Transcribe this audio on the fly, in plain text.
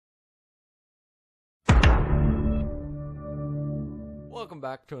Welcome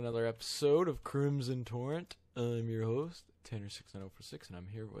back to another episode of Crimson Torrent. I'm your host, Tanner69046, and I'm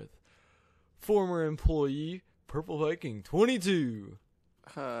here with former employee, Purple Viking 22.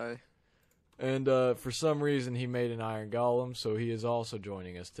 Hi. And for some reason he made an iron golem, so he is also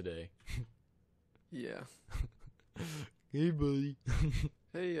joining us today. Yeah. Hey, buddy.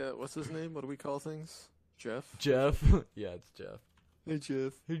 Hey, what's his name? What do we call things? Jeff? Jeff? Yeah, it's Jeff. Hey,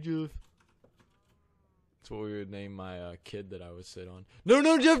 Jeff. Hey, Jeff. That's what we would name my kid that I would sit on. No,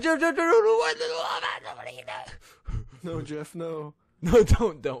 Jeff, what the lava? Nobody know. No, Jeff, no. No,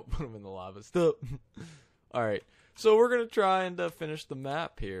 don't put him in the lava. Stop. All right, so we're gonna try and finish the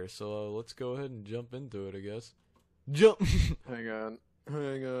map here. So let's go ahead and jump into it, I guess. Jump. Hang on,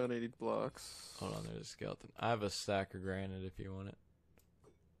 I need blocks. Hold on, there's a skeleton. I have a stack of granite if you want it.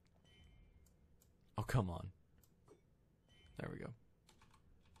 Oh, come on. There we go.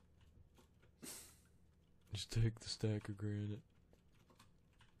 Just take the stack of granite.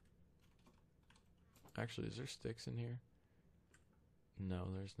 Actually, is there sticks in here? No,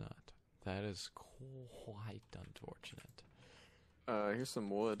 there's not. That is quite unfortunate. Here's some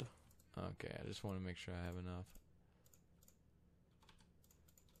wood. Okay, I just want to make sure I have enough.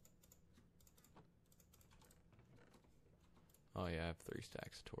 Oh yeah, I have 3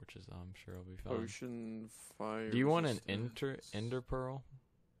 stacks of torches. I'm sure I'll be fine. Ocean fire. Do you want an ender pearl?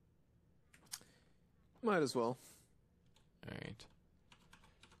 Might as well. Alright.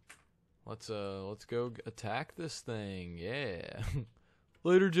 Let's go attack this thing. Yeah.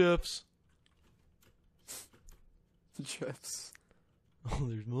 Later, Jeffs. Jeffs. Oh,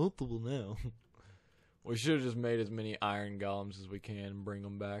 there's multiple now. We should have just made as many iron golems as we can and bring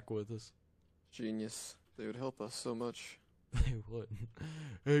them back with us. Genius. They would help us so much. They wouldn't.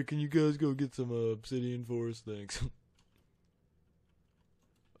 Hey, can you guys go get some obsidian for us? Thanks.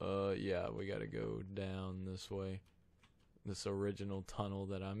 Yeah, we gotta go down this way. This original tunnel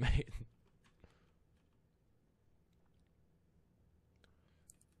that I made.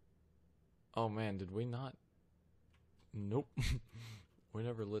 Oh man, did we not? Nope. We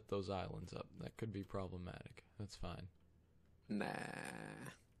never lit those islands up. That could be problematic. That's fine. Nah.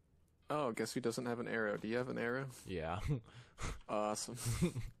 Oh, guess who doesn't have an arrow? Do you have an arrow? Yeah. Awesome.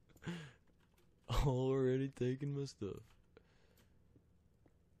 Already taking my stuff.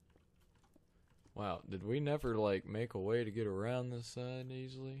 Wow, did we never like make a way to get around this side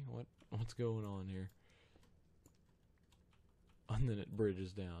easily? What's going on here? And then it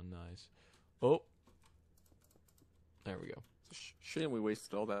bridges down. Nice. Oh. There we go. It's a shame we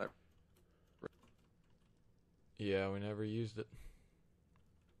wasted all that. Yeah, we never used it.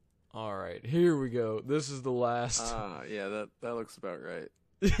 Alright, here we go. This is the last. Yeah, that looks about right.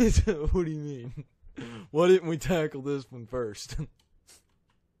 What do you mean? Why didn't we tackle this one first?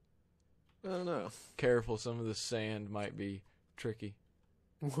 I don't know. Careful, some of the sand might be tricky.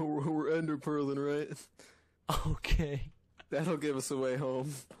 We're ender pearling, right? Okay. That'll give us a way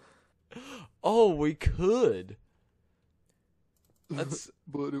home. Oh, we could. That's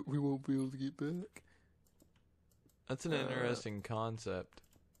but we won't be able to get back. That's an interesting concept.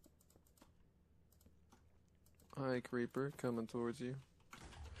 Hi, creeper, coming towards you.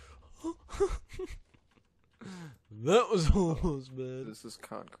 That was almost bad. This is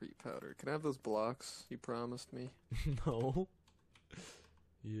concrete powder. Can I have those blocks you promised me? No.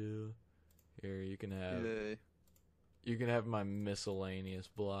 Yeah. Here, you can have. Yay. You can have my miscellaneous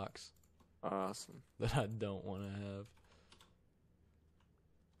blocks Awesome. that I don't want to have.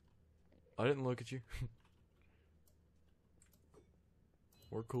 I didn't look at you.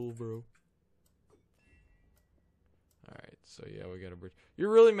 We're cool, bro. Alright, so yeah, we got a bridge.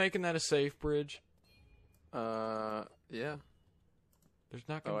 You're really making that a safe bridge? Yeah. There's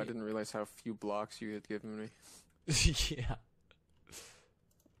not gonna I be... didn't realize how few blocks you had given me. Yeah.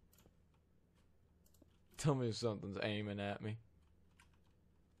 Tell me if something's aiming at me.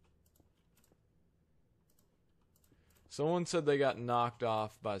 Someone said they got knocked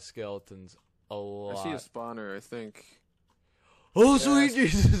off by skeletons a lot. I see a spawner, I think. Oh, Yes. sweet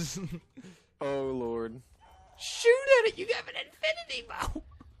Jesus! Oh, Lord. Shoot at it! You have an infinity bow!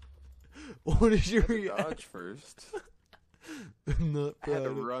 What is your I had to reaction? dodge first. I'm not I had proud to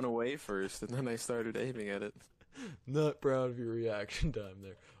of, run away first, and then I started aiming at it. not proud of your reaction time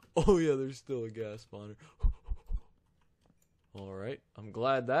there. Oh yeah, there's still a gas spawner. Alright, I'm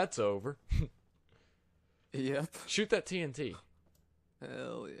glad that's over. Yep. Shoot that TNT.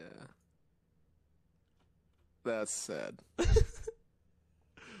 Hell yeah. That's sad.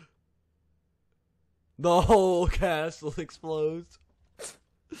 The whole castle explodes.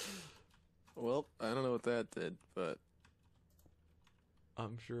 Well, I don't know what that did, but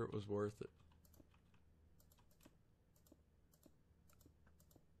I'm sure it was worth it.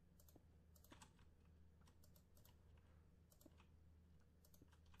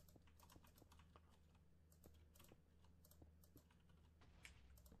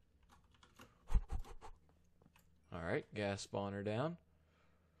 Alright, gas spawner down.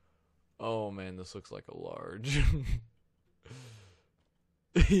 Oh man, this looks like a large.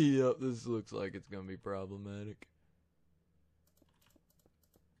 Yep, this looks like it's gonna be problematic.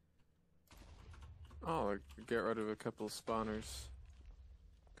 Oh, get rid of a couple of spawners.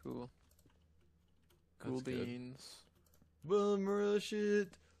 Cool. Cool That's good. beans. Bum rush it.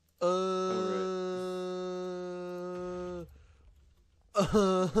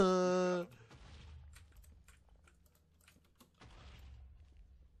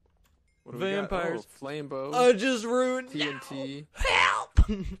 What do we got? Vampires. Oh, flame bow. I just ruined TNT. No. Help!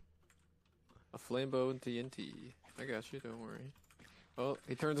 A flame bow and TNT. I got you, don't worry. Oh,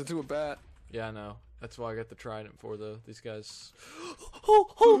 he turns into a bat. Yeah, I know. That's why I got the trident for though. These guys. Oh!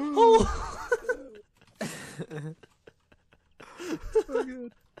 Oh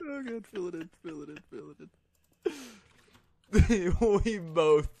good. Oh good. Fill it in. Fill it in. Fill it in. We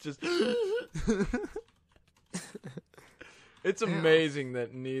both just. It's amazing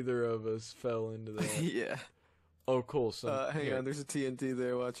that neither of us fell into that. Yeah. Oh, cool. So Hang here, on. There's a TNT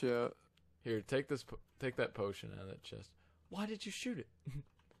there. Watch out. Here, take this. Take that potion out of that chest. Why did you shoot it?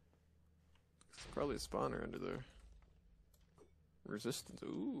 It's probably a spawner under there. Resistance.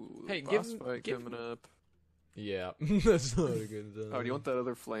 Ooh. Hey, boss fight coming up. Yeah, that's not a good time. Oh, do you want that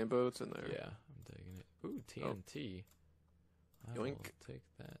other flame bow? It's in there. Yeah, I'm taking it. Ooh, TNT. I will Yoink. take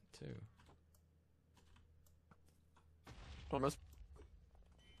that too. Almost.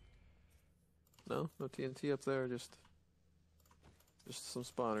 No TNT up there. Just some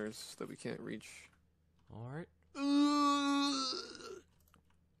spawners that we can't reach. All right.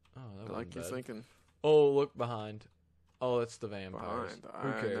 Oh, that I like wasn't you bad. thinking. Oh, look behind. Oh, that's the vampires. Behind. Who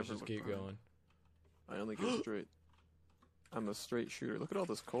I cares? never Just look keep behind. going. I only go straight. I'm a straight shooter. Look at all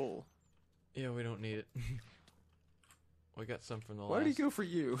this coal. Yeah, we don't need it. We got some from the Why last. did he go for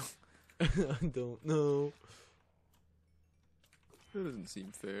you? I don't know. That doesn't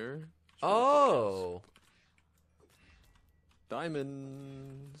seem fair. Oh.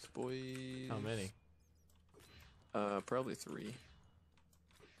 Diamonds, boys. How many? Probably 3.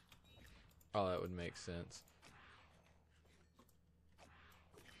 Oh, that would make sense.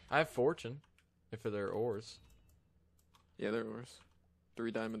 I have fortune, if they're ores. Yeah, they're ores.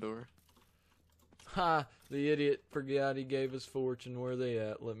 3 diamond ore. Ha! The idiot forgot he gave us fortune. Where are they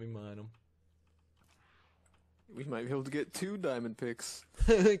at? Let me mine them. We might be able to get 2 diamond picks.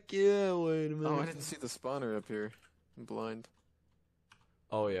 Heck yeah, wait a minute. Oh, I didn't see the spawner up here. I'm blind.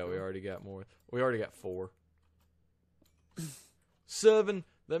 Oh yeah, we already got more. We already got 4. 7.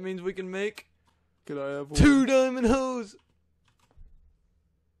 That means we can make Could I have 2 diamond hose.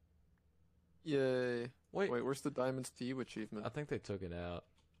 Yay. Wait, Wait, where's the diamonds to you achievement? I think they took it out.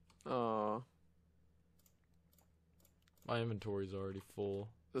 Aw, My inventory's already full.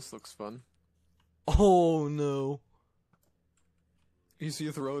 this looks fun. Oh no. You see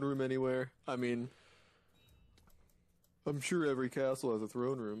a throne room anywhere? I mean, I'm sure every castle has a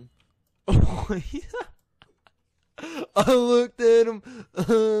throne room. Oh yeah. I looked at him. I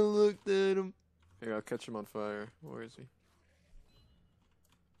looked at him. Here, I'll catch him on fire. Where is he?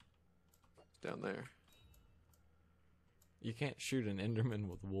 Down there. You can't shoot an Enderman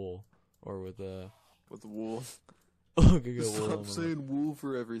with wool or with With the wool. Oh, I could go wool. Stop on my- saying wool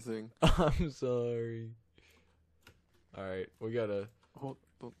for everything. I'm sorry. All right, we gotta Hold,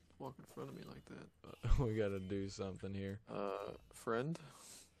 don't walk in front of me like that. we gotta do something here. Friend?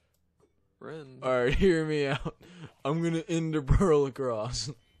 Friend? All right, hear me out. I'm gonna ender pearl across.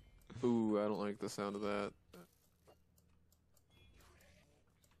 Ooh, I don't like the sound of that.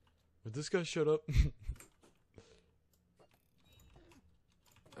 Would this guy shut up?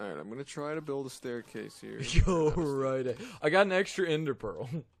 Alright, I'm gonna try to build a staircase here. Go right ahead. I got an extra ender pearl.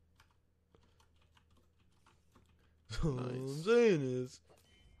 All I'm saying is,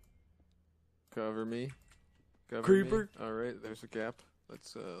 Cover me. Cover Creeper. Me. Alright, there's a gap.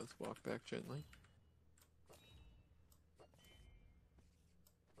 Let's walk back gently.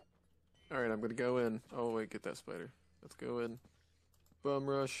 Alright, I'm gonna go in. Oh wait, get that spider. Let's go in. Bum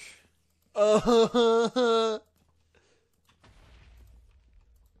rush. how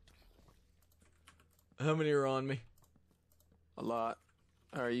many are on me? A lot.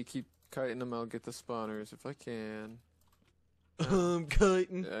 Alright, you keep kiting them, I'll get the spawners if I can. I'm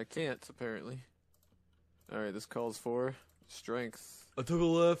kiting. I can't, apparently. Alright, this calls for strength. I took a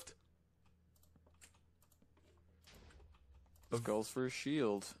left. This calls for a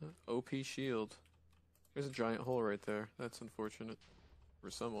shield. OP shield. There's a giant hole right there. That's unfortunate.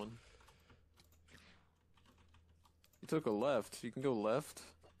 For someone. You took a left. You can go left?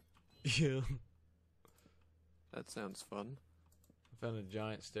 Yeah. That sounds fun. I found a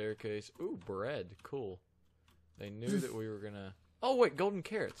giant staircase. Ooh, bread. Cool. They knew that we were gonna... Oh, wait, golden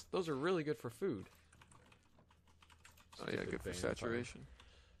carrots. Those are really good for food. Oh, yeah, good for saturation.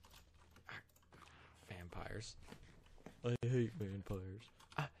 Vampires. I hate vampires.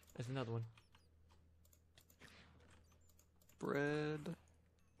 Ah, there's another one. Bread.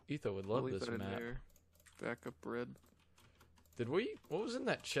 Etho would love this Leave it in map. there. Backup bread. Did we? What was in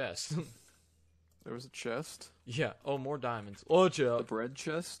that chest? There was a chest. Yeah. Oh, more diamonds. Watch The out. bread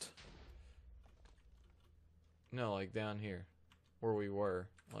chest. No, like down here, where we were,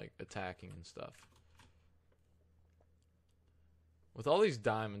 like attacking and stuff. With all these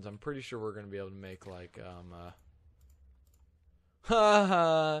diamonds, I'm pretty sure we're gonna be able to make like ha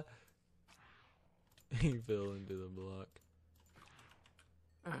ha. He fell into the block.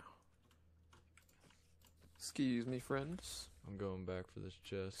 Ow. Excuse me, friends. I'm going back for this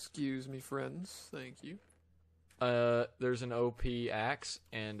chest. Excuse me, friends. Thank you. There's an OP axe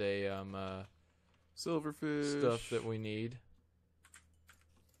and a Silverfish. stuff that we need.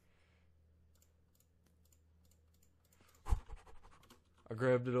 I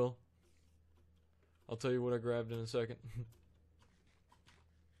grabbed it all. I'll tell you what I grabbed in a second.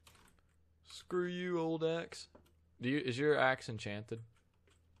 Screw you, old axe. Is your axe enchanted?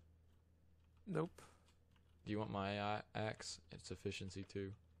 Nope. Do you want my axe? It's efficiency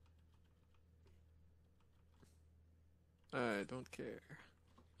 2. I don't care.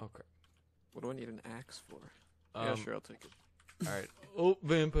 Okay. What do I need an axe for? Yeah, sure, I'll take it. Alright. Oh,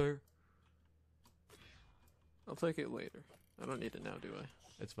 vampire. I'll take it later. I don't need it now, do I?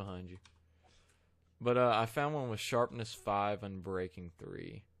 It's behind you. But I found one with sharpness 5 and breaking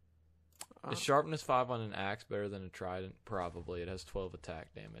 3. Is sharpness 5 on an axe better than a trident? Probably. It has 12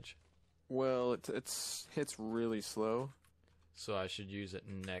 attack damage. Well, it hits really slow. So I should use it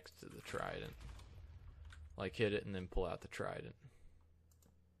next to the trident. Like hit it and then pull out the trident.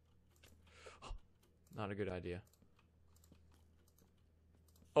 Not a good idea.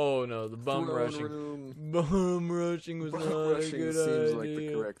 Oh no, the bum Throne rushing. room. Bum rushing was Bum not a rushing good seems idea. like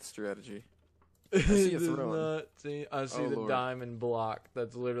the correct strategy. I see a throne. I see Oh, the Lord. diamond block.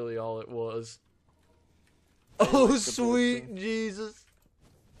 That's literally all it was. I Oh like the sweet bullshit. Jesus!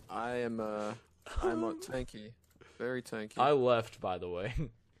 I'm a tanky. Very tanky. I left, by the way.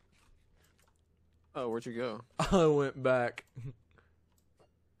 Oh, where'd you go? I went back.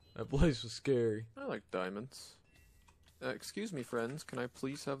 That place was scary. I like diamonds. Excuse me, friends. Can I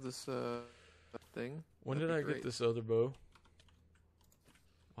please have this thing? When That'd did be I great. get this other bow?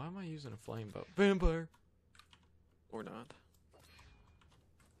 Why am I using a flame bow? Vampire! Or not?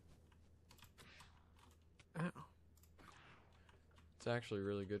 Ow. It's actually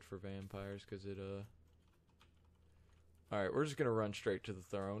really good for vampires because it Alright, we're just gonna run straight to the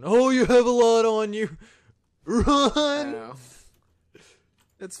throne. Oh, you have a lot on you! Run! Ow.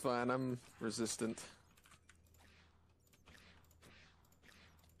 It's fine. I'm resistant.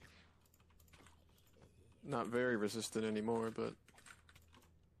 Not very resistant anymore, but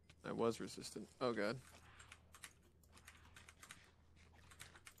I was resistant. Oh god.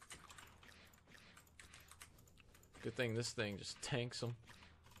 Good thing this thing just tanks them.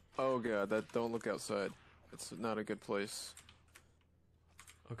 Oh god, don't look outside. It's not a good place.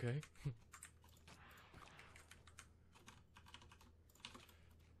 Okay.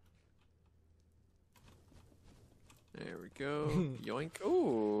 There we go. Yoink.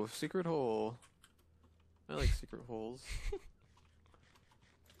 Ooh, secret hole. I like secret holes.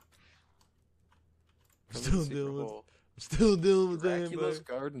 I'm Come in still the secret dealing with hole. vampires. Dracula's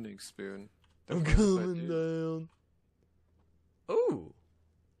gardening spoon. I'm Don't mind if I coming do. down. Ooh.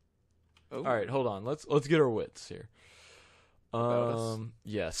 Oh. All right, hold on. Let's get our wits here. About us?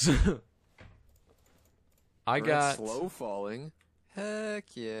 Yes. I We're at got. slow falling. Heck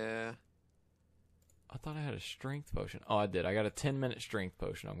yeah. I thought I had a strength potion. Oh, I did. I got a 10-minute strength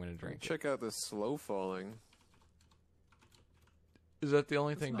potion. I'm gonna drink it. Check out this slow falling. Is that the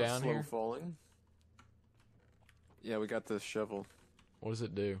only It's thing not down slow here? falling. Yeah, we got this shovel. What does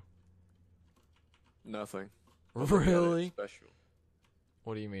it do? Nothing. Oh my God, Really? it's special.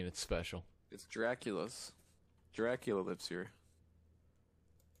 What do you mean it's special? It's Dracula's. Dracula lives here.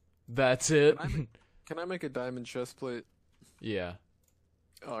 That's it. Can I make a diamond chest plate Yeah.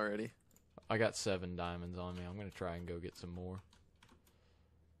 already? I got 7 diamonds on me. I'm gonna try and go get some more.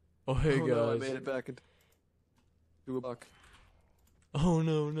 Oh hey oh guys. no, I made it back into a buck. Oh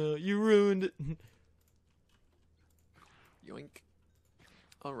no, you ruined it. Yoink.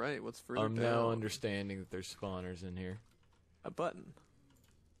 Alright, what's further I'm down? now understanding that there's spawners in here. A button.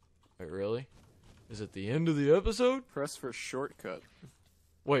 Wait, really? Is it the end of the episode? Press for shortcut.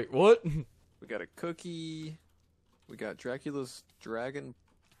 Wait, what? We got a cookie. We got Dracula's dragon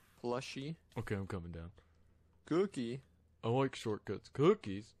plushie. Okay, I'm coming down. cookie. I like shortcuts.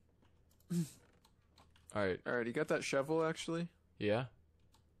 Cookies. Alright. Alright, you got that shovel, actually? Yeah.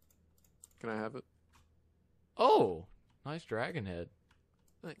 Can I have it? Oh! Nice dragon head.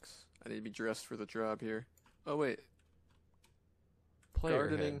 Thanks. I need to be dressed for the job here. Oh, wait. Player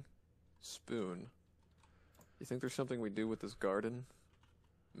Gardening head. spoon. You think there's something we do with this garden?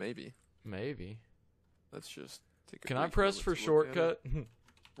 Maybe. Maybe. Let's just take a Can I brief press moment for to look at shortcut? it.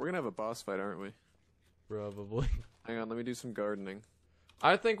 We're gonna have a boss fight, aren't we? Probably. Hang on, let me do some gardening.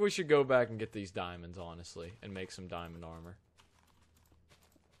 I think we should go back and get these diamonds, honestly, and make some diamond armor.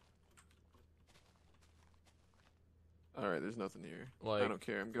 Alright, there's nothing here. Like, I don't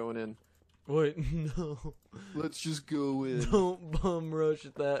care, I'm going in. Wait, no. Let's just go in. Don't bum rush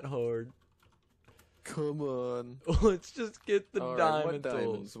it that hard. Come on. Let's just get the All right, diamond what tools.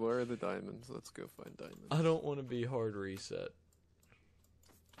 diamonds? Where are the diamonds? Let's go find diamonds. I don't want to be hard reset.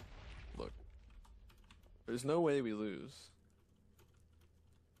 Look. There's no way we lose.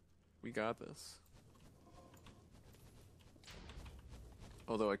 We got this.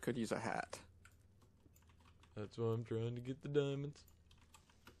 Although I could use a hat. That's why I'm trying to get the diamonds.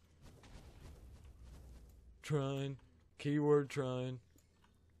 Trying. Keyword trying.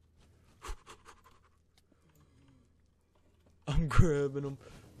 I'm grabbing them.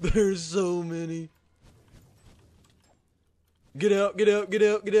 There's so many. Get out, get out, get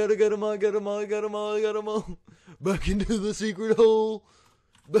out, get out. I got them all, I got them all, I got them all, I got them all. Back into the secret hole.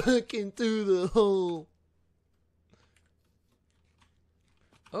 Back into the hole.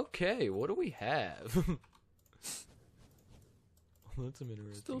 Okay, what do we have? That's some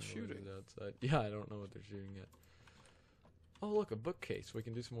interesting. Still noises shooting. outside. Yeah, I don't know what they're shooting at. Oh, look, a bookcase. We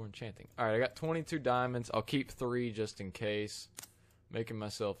can do some more enchanting. Alright, I got 22 diamonds. I'll keep 3 just in case. Making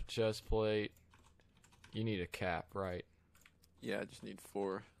myself a chest plate. You need a cap, right? Yeah, I just need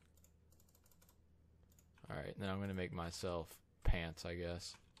 4. Alright, now I'm going to make myself pants, I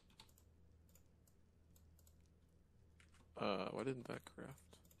guess. Why didn't that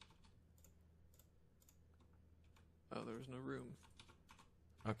craft? Oh, there was no room.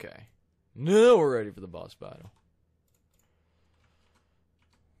 Okay. Now we're ready for the boss battle.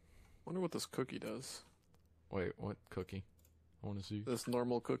 Wonder what this cookie does. Wait, what cookie? I want to see. This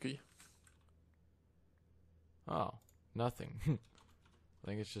normal cookie. Oh, nothing. I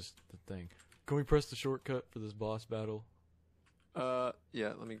think it's just the thing. Can we press the shortcut for this boss battle? Yeah,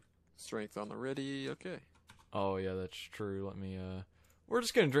 let me strength on the ready. Okay. Oh, yeah, that's true. Let me, we're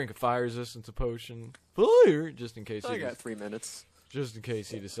just gonna drink a fire resistance potion. Fire! Just in case I got 3 minutes. just in case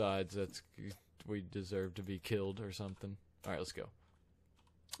he decides that we deserve to be killed or something. Alright, let's go.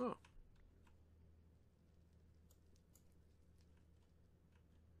 Oh.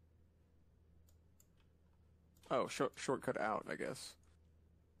 Oh, shortcut out, I guess.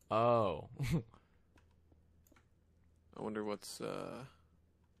 Oh. I wonder what's,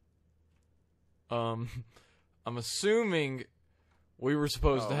 I'm assuming we were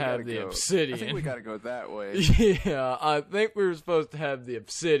supposed to we have gotta the go. obsidian. I think we gotta go that way. Yeah, I think we were supposed to have the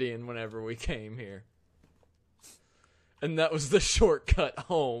obsidian whenever we came here. And that was the shortcut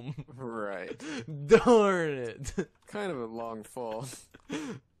home. Right. Darn it. Kind of a long fall.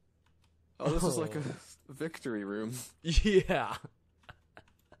 Oh, this is like a victory room. Yeah.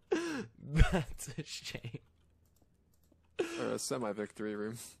 That's a shame. Or a semi-victory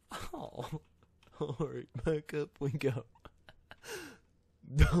room. Oh. Alright, back up we go.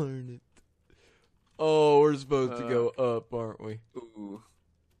 Darn it. Oh, we're supposed to go up, aren't we? Ooh.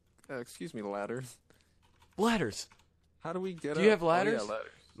 Excuse me, ladder. Ladders. How do we get up? Do you have ladders? Oh, yeah,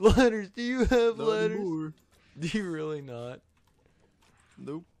 ladders. Ladders. Do you have Not ladders? anymore. Do you really not?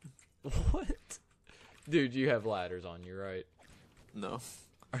 Nope. What? Dude, you have ladders on you, right? No.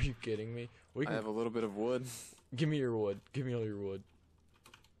 Are you kidding me? We I can have a little bit of wood. give me your wood. Give me all your wood.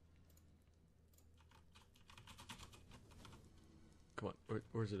 Come on.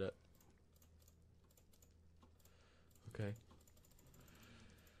 Where's it at? Okay.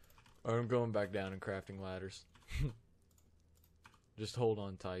 Alright, I'm going back down and crafting ladders. Just hold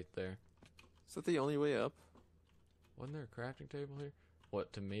on tight there. Is that the only way up? Wasn't there a crafting table here?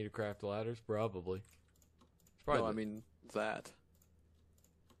 What, to me to craft ladders? Probably. It's probably No, I mean that.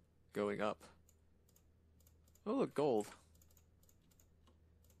 Going up. Oh, look, gold.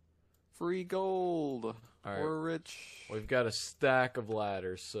 Free gold. All right. We're rich. We've got a stack of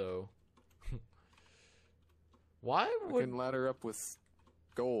ladders, so... Why I would... can ladder up with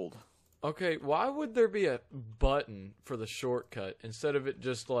gold. Okay, why would there be a button for the shortcut instead of it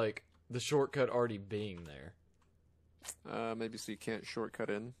just, like, the shortcut already being there? Maybe so you can't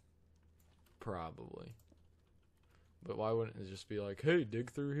shortcut in. Probably. But why wouldn't it just be like, hey,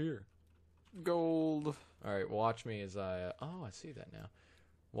 dig through here? Gold. Alright, watch me as I... oh, I see that now.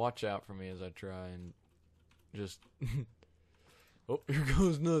 Watch out for me as I try and just... oh, here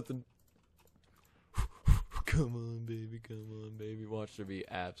goes nothing. Come on, baby, come on, baby. Watch there be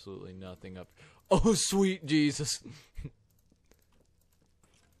absolutely nothing up. Oh, sweet Jesus.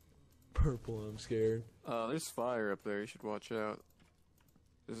 Purple, I'm scared. There's fire up there. You should watch out.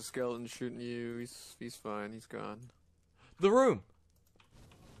 There's a skeleton shooting you. He's fine. He's gone. The room.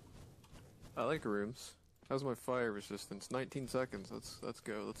 I like rooms. How's my fire resistance? 19 seconds. Let's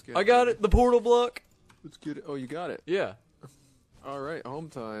go. Let's get. I got it. The portal block. Let's get it. Oh, you got it. Yeah. All right, home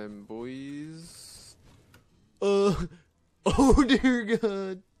time, boys. Oh dear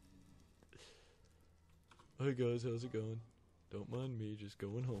God. Hey guys, how's it going? Don't mind me, just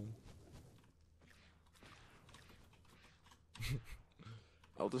going home.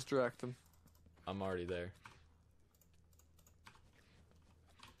 I'll distract him. I'm already there.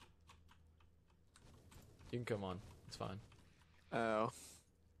 You can come on. It's fine. Ow.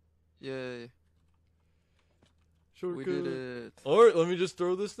 Yay. Shortcut. We did it. Alright, let me just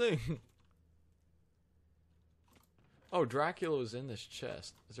throw this thing. Oh, Dracula was in this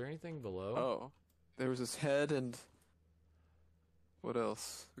chest. Is there anything below? Oh. There was his head and... what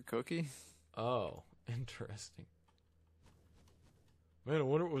else? A cookie? Oh, interesting. Man, I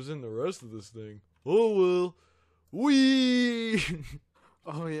wonder what was in the rest of this thing. Oh well. Whee!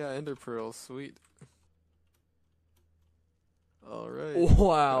 Oh yeah, ender pearls. Sweet. Alright.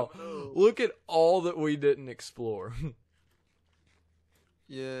 Wow. Oh. Look at all that we didn't explore.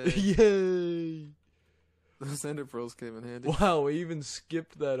 Yay. Yay! Those ender pearls came in handy. Wow, we even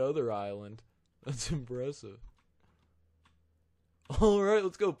skipped that other island. That's impressive. Alright,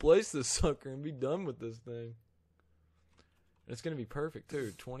 let's go place this sucker and be done with this thing. It's gonna be perfect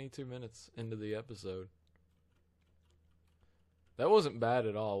too. 22 minutes into the episode. That wasn't bad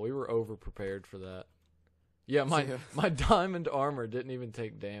at all. We were over prepared for that. Yeah, my diamond armor didn't even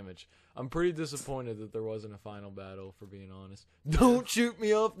take damage. I'm pretty disappointed that there wasn't a final battle, for being honest. Don't shoot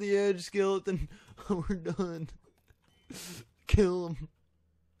me off the edge, skeleton. We're done. Kill him.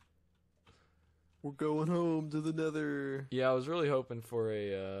 We're going home to the nether. Yeah, I was really hoping for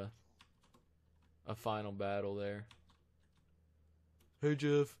a final battle there. Hey,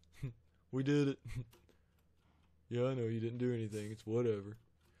 Jeff. We did it. Yeah, I know you didn't do anything. It's whatever.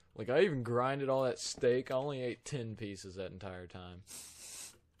 Like, I even grinded all that steak. I only ate 10 pieces that entire time.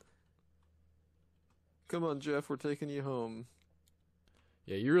 Come on, Jeff. We're taking you home.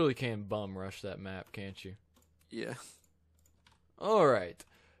 Yeah, you really can bum rush that map, can't you? Yeah. Alright.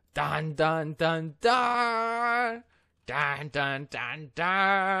 Dun dun dun dun! Dun dun dun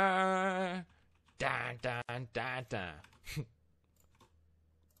dun! Dun dun dun dun!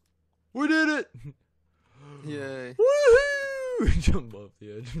 We did it! Yay. Woohoo! Jump off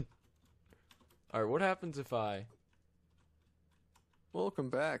the edge. Alright, what happens if I... Welcome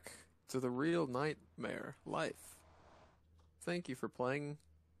back to the real nightmare life. Thank you for playing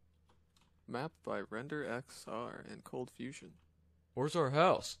Map by RenderXR and Cold Fusion. Where's our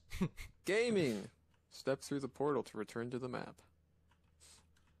house? Gaming! Step through the portal to return to the map.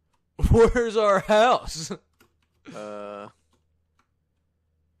 Where's our house?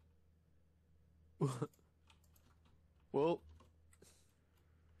 Well,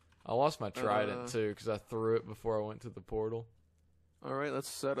 I lost my trident too because I threw it before I went to the portal. all right, let's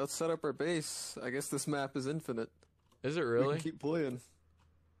set up our base. I guess this map is infinite. Is it We really? can keep playing.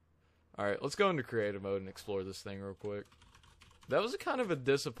 All right, let's go into creative mode and explore this thing real quick. That was kind of a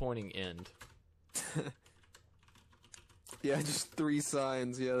disappointing end. Yeah, just 3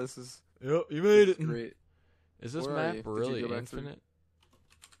 signs. Yeah, this is Yep, you made it. great. Is this Where are map you? Did you really go back through? infinite?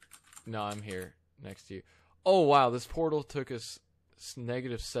 No, I'm here next to you. Oh wow, this portal took us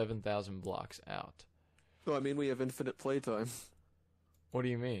negative 7,000 blocks out. No, I mean we have infinite playtime. What do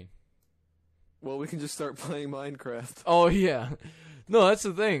you mean? Well, we can just start playing Minecraft. Oh yeah, no, that's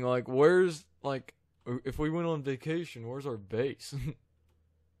the thing. Like, where's like, if we went on vacation, where's our base?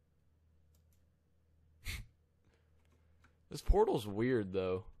 This portal's weird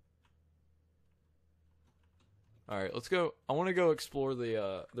though. Alright, let's go. I want to go explore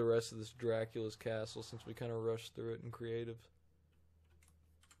the rest of this Dracula's castle since we kind of rushed through it in creative.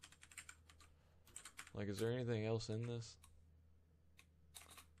 Like, is there anything else in this?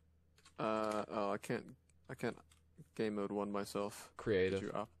 Oh, I can't game mode 1 myself. Creative.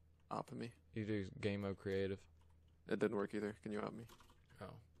 Did you op me? You do game mode creative. It didn't work either. Can you op me?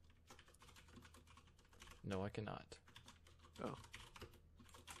 Oh. No, I cannot. Oh.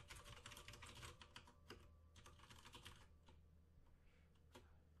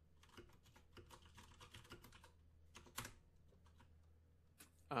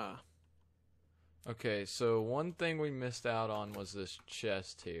 Ah. Okay, so one thing we missed out on was this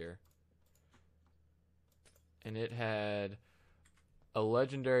chest here. And it had a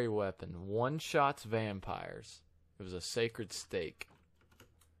legendary weapon. One-shots vampires. It was a sacred stake.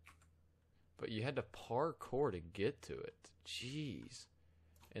 But you had to parkour to get to it. Jeez.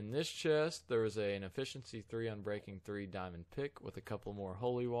 In this chest, there was an efficiency 3 unbreaking 3 diamond pick with a couple more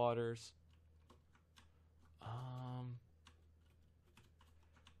holy waters.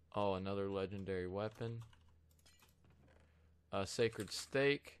 Oh, another legendary weapon. A sacred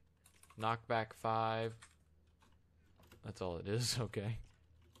stake. Knockback 5. That's all it is, okay.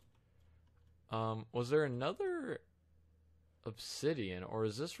 Was there another obsidian, or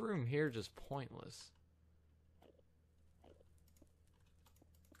is this room here just pointless?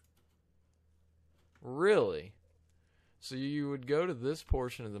 Really? So you would go to this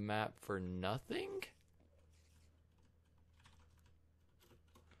portion of the map for nothing?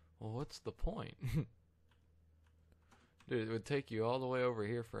 Well, what's the point? Dude, it would take you all the way over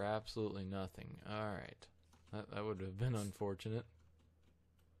here for absolutely nothing. Alright. That would have been unfortunate.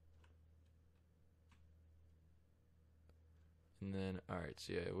 And then, alright,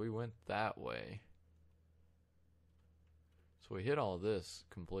 so yeah, we went that way. So we hit all this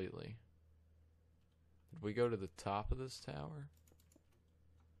completely. Did we go to the top of this tower?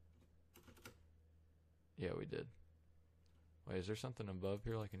 Yeah, we did. Wait, is there something above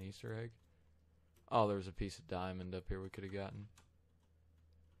here like an Easter egg? Oh, there's a piece of diamond up here we could have gotten.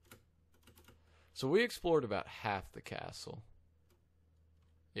 So we explored about half the castle.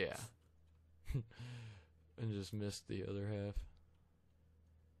 Yeah. And just missed the other half.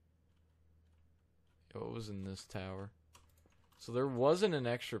 What was in this tower? So there wasn't an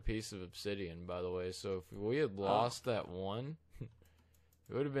extra piece of obsidian, by the way. So if we had lost that one, it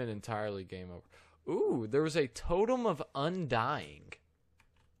would have been entirely game over. Ooh, there was a totem of undying.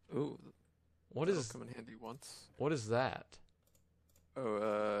 Ooh. What is... come in handy once. What is that?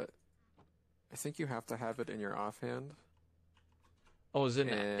 Oh, I think you have to have it in your offhand. Oh, is it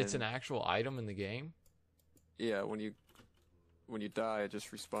it's an actual item in the game? Yeah, when you die, it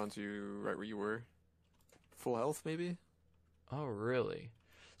just respawns you right where you were. Full health, maybe? Oh, really?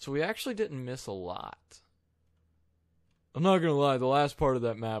 So we actually didn't miss a lot. I'm not gonna lie, the last part of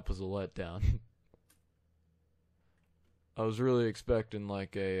that map was a letdown. I was really expecting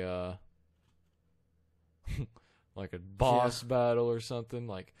like a like a boss battle or something,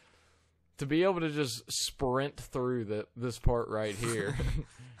 like to be able to just sprint through this part right here.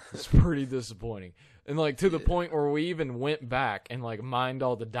 It's pretty disappointing. And like to the point where we even went back and like mined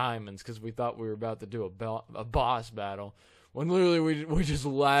all the diamonds because we thought we were about to do a boss battle, when literally we just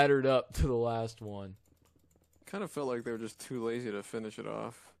laddered up to the last one. Kind of felt like they were just too lazy to finish it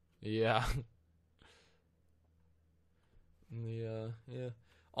off. Yeah. Yeah.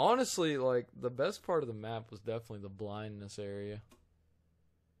 Honestly, like, the best part of the map was definitely the blindness area.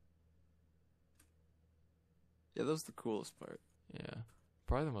 Yeah, that was the coolest part. Yeah.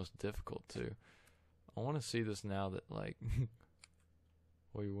 Probably the most difficult, too. I want to see this now that, like,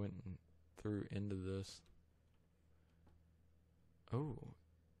 we went through into this. Oh.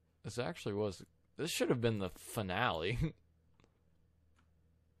 This actually was... This should have been the finale.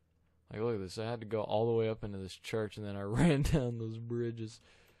 Like, look at this. I had to go all the way up into this church, and then I ran down those bridges.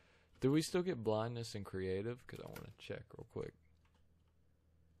 Do we still get blindness in creative? Because I want to check real quick.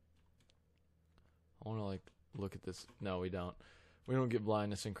 I want to, like, look at this. No, we don't. We don't get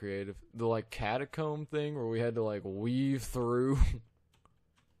blindness in creative. The, like, catacomb thing where we had to, like, weave through.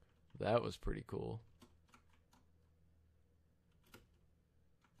 That was pretty cool.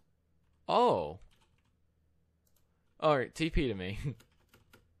 Oh. Alright, TP to me.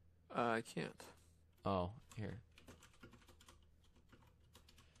 I can't. Oh, here.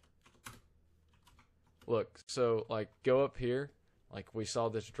 Look, so, like, go up here. Like, we saw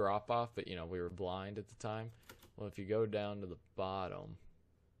this drop-off, but, you know, we were blind at the time. Well, if you go down to the bottom,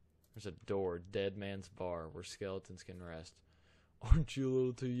 there's a door, Dead Man's Bar, where skeletons can rest. Aren't you a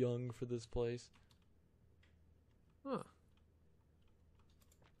little too young for this place? Huh.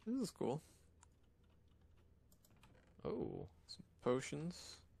 This is cool. Oh. Some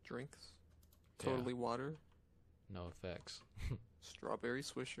potions, drinks, totally water. No effects. Strawberry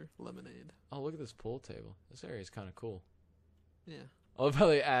swisher, lemonade. Oh, look at this pool table. This area is kind of cool. Yeah. I love how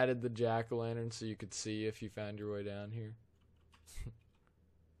they added the jack-o'-lantern so you could see if you found your way down here.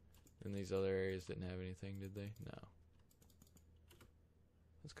 And these other areas didn't have anything, did they? No.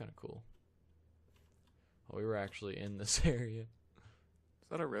 That's kind of cool. Oh, we were actually in this area. Is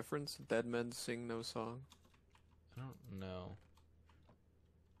that a reference? Dead men sing no song? I don't know.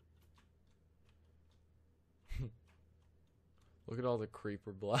 Look at all the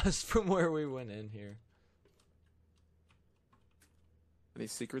creeper blasts from where we went in here. Any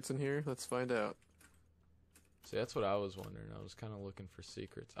secrets in here? Let's find out. See, that's what I was wondering. I was kind of looking for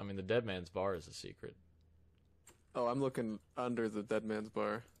secrets. I mean, the dead man's bar is a secret. Oh, I'm looking under the dead man's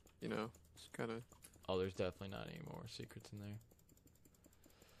bar. You know, just kind of. Oh, there's definitely not any more secrets in there.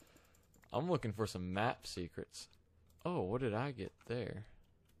 I'm looking for some map secrets. Oh, what did I get there?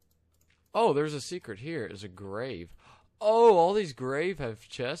 Oh, there's a secret here. There's a grave. Oh, all these graves have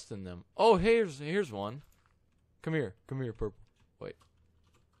chests in them. Oh, here's one. Come here, purple. Wait.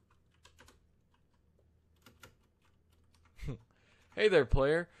 Hey there,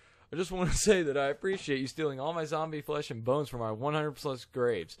 player. I just want to say that I appreciate you stealing all my zombie flesh and bones from my 100+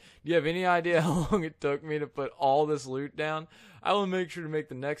 graves. Do you have any idea how long it took me to put all this loot down? I will make sure to make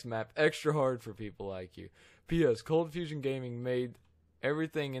the next map extra hard for people like you. P.S. coldfusiongaming made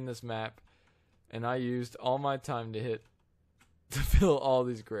everything in this map, and I used all my time to fill all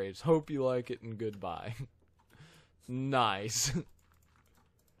these graves. Hope you like it, and goodbye. Nice.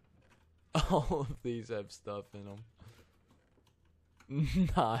 All of these have stuff in them.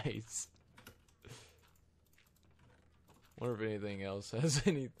 Nice. Wonder if anything else has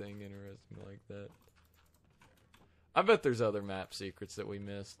anything interesting like that. I bet there's other map secrets that we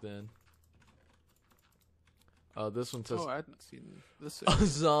missed then. This one says, Oh, I hadn't seen this. a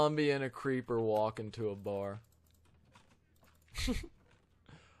zombie and a creeper walk into a bar.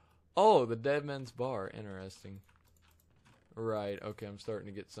 Oh, the Dead Man's Bar. Interesting. Right, okay, I'm starting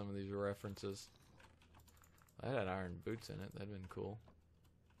to get some of these references. That had iron boots in it. That'd been cool.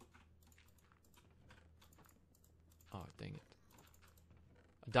 Oh, dang it.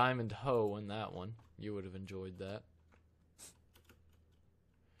 A diamond hoe in that one. You would have enjoyed that.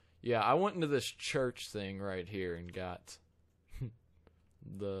 Yeah, I went into this church thing right here and got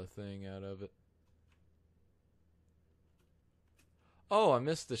the thing out of it. Oh, I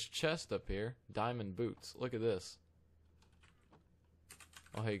missed this chest up here. Diamond boots. Look at this.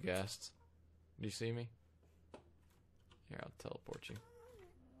 Oh, hey, ghasts. Do you see me? Here, I'll teleport you.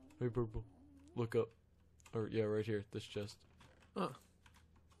 Hey, purple. Look up. Or, yeah, right here. This chest. Huh.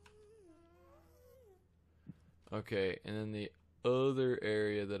 Okay, and then the other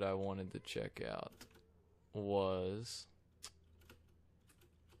area that I wanted to check out was...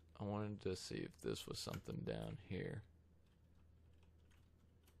 I wanted to see if this was something down here.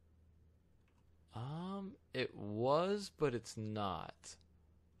 It was, but it's not.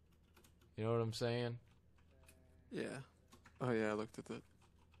 You know what I'm saying? Yeah. Oh, yeah, I looked at that.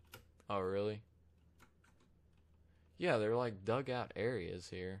 Oh, really? Yeah, they're like dug out areas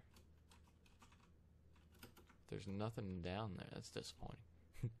here. There's nothing down there. That's disappointing.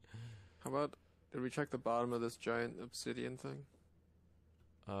 How about, did we check the bottom of this giant obsidian thing?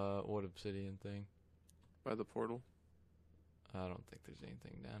 What obsidian thing? By the portal? I don't think there's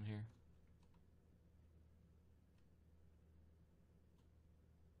anything down here.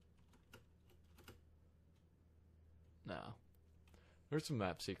 No. There's some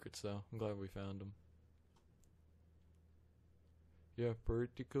map secrets, though. I'm glad we found them. Yeah,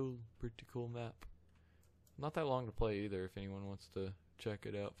 pretty cool. Pretty cool map. Not that long to play either, if anyone wants to check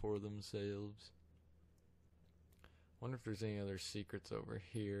it out for themselves. Wonder if there's any other secrets over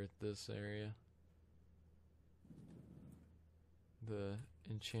here at this area. The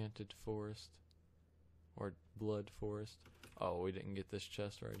Enchanted Forest. Or Blood Forest. Oh, we didn't get this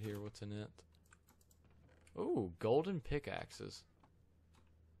chest right here. What's in it? Ooh, golden pickaxes.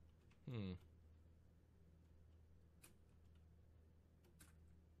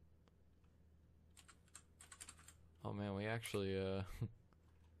 Oh man, we actually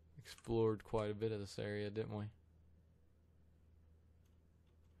explored quite a bit of this area, didn't we?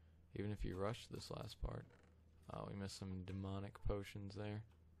 Even if you rushed this last part. Oh, we missed some demonic potions there.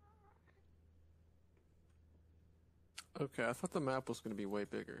 Okay, I thought the map was going to be way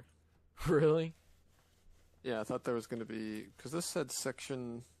bigger. Really? Yeah, I thought there was going to be... Because this said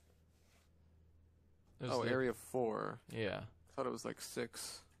section... There's area 4. Yeah. I thought it was like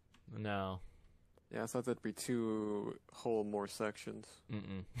 6. No. Yeah, I thought there'd be 2 whole more sections.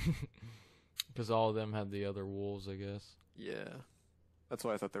 Because all of them had the other wolves, I guess. Yeah. That's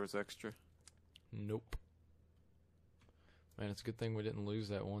why I thought there was extra. Nope. Man, it's a good thing we didn't lose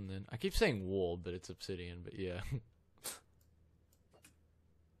that one then. I keep saying wool, but it's obsidian, but yeah.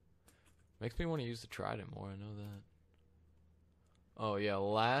 Makes me want to use the trident more, I know that. Oh yeah,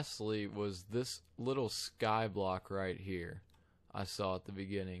 lastly was this little sky block right here. I saw at the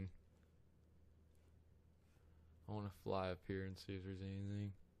beginning. I want to fly up here and see if there's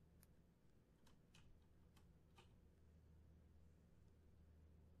anything.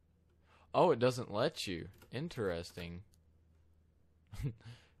 Oh, it doesn't let you. Interesting.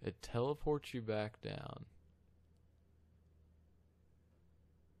 It teleports you back down.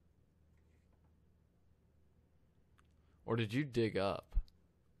 Or did you dig up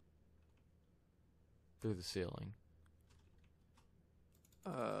through the ceiling?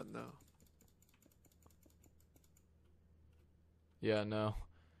 No. Yeah, no.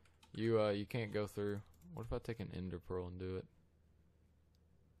 You can't go through. What if I take an ender pearl and do it?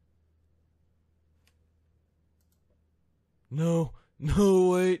 No,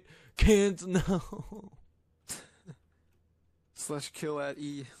 wait, can't, no. /kill at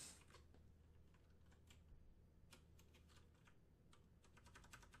E.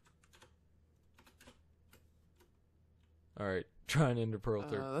 Alright, try an ender pearl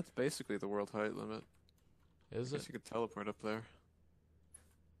through. That's basically the world height limit. Is I it? guess you could teleport up there.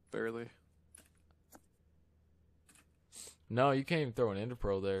 Barely. No, you can't even throw an ender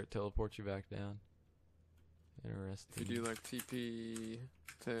pearl there. It teleports you back down. Interesting. If you do like TP,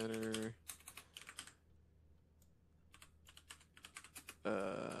 Tanner,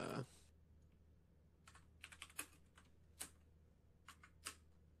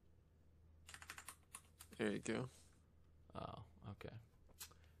 there you go. Oh, okay.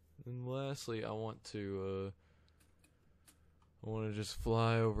 And lastly, I want to just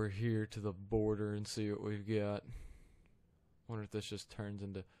fly over here to the border and see what we've got. Wonder if this just turns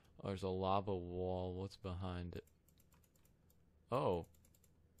into... Oh, there's a lava wall. What's behind it? Oh.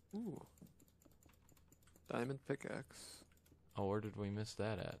 Ooh. Diamond pickaxe. Oh, where did we miss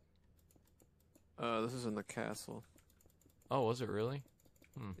that at? This is in the castle. Oh, was it really?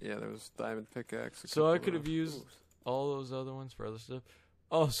 Yeah, there was diamond pickaxe. So I could have used all those other ones for other stuff.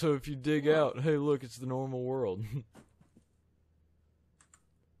 Oh, so if you dig out, hey, look, it's the normal world.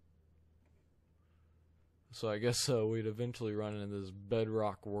 So I guess we'd eventually run into this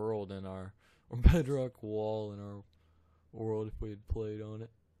bedrock world in our... Or bedrock wall in our world if we had played on it.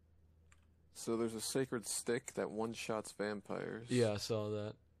 So there's a sacred stick that one-shots vampires. Yeah, I saw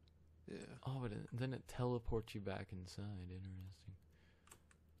that. Yeah. Oh, but then it teleports you back inside. Interesting.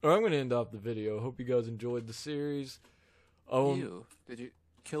 Alright, I'm going to end off the video. Hope you guys enjoyed the series. Ew. Did you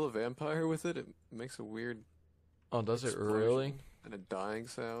kill a vampire with it? It makes a weird... Oh, does it explosion really? And a dying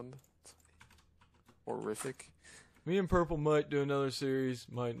sound. It's horrific. Me and Purple might do another series.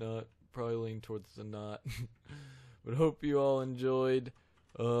 Might not. Probably lean towards the not. But hope you all enjoyed.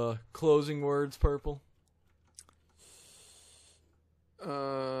 Closing words, Purple?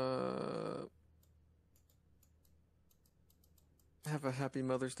 Have a happy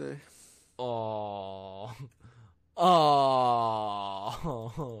Mother's Day. Aww. Aww.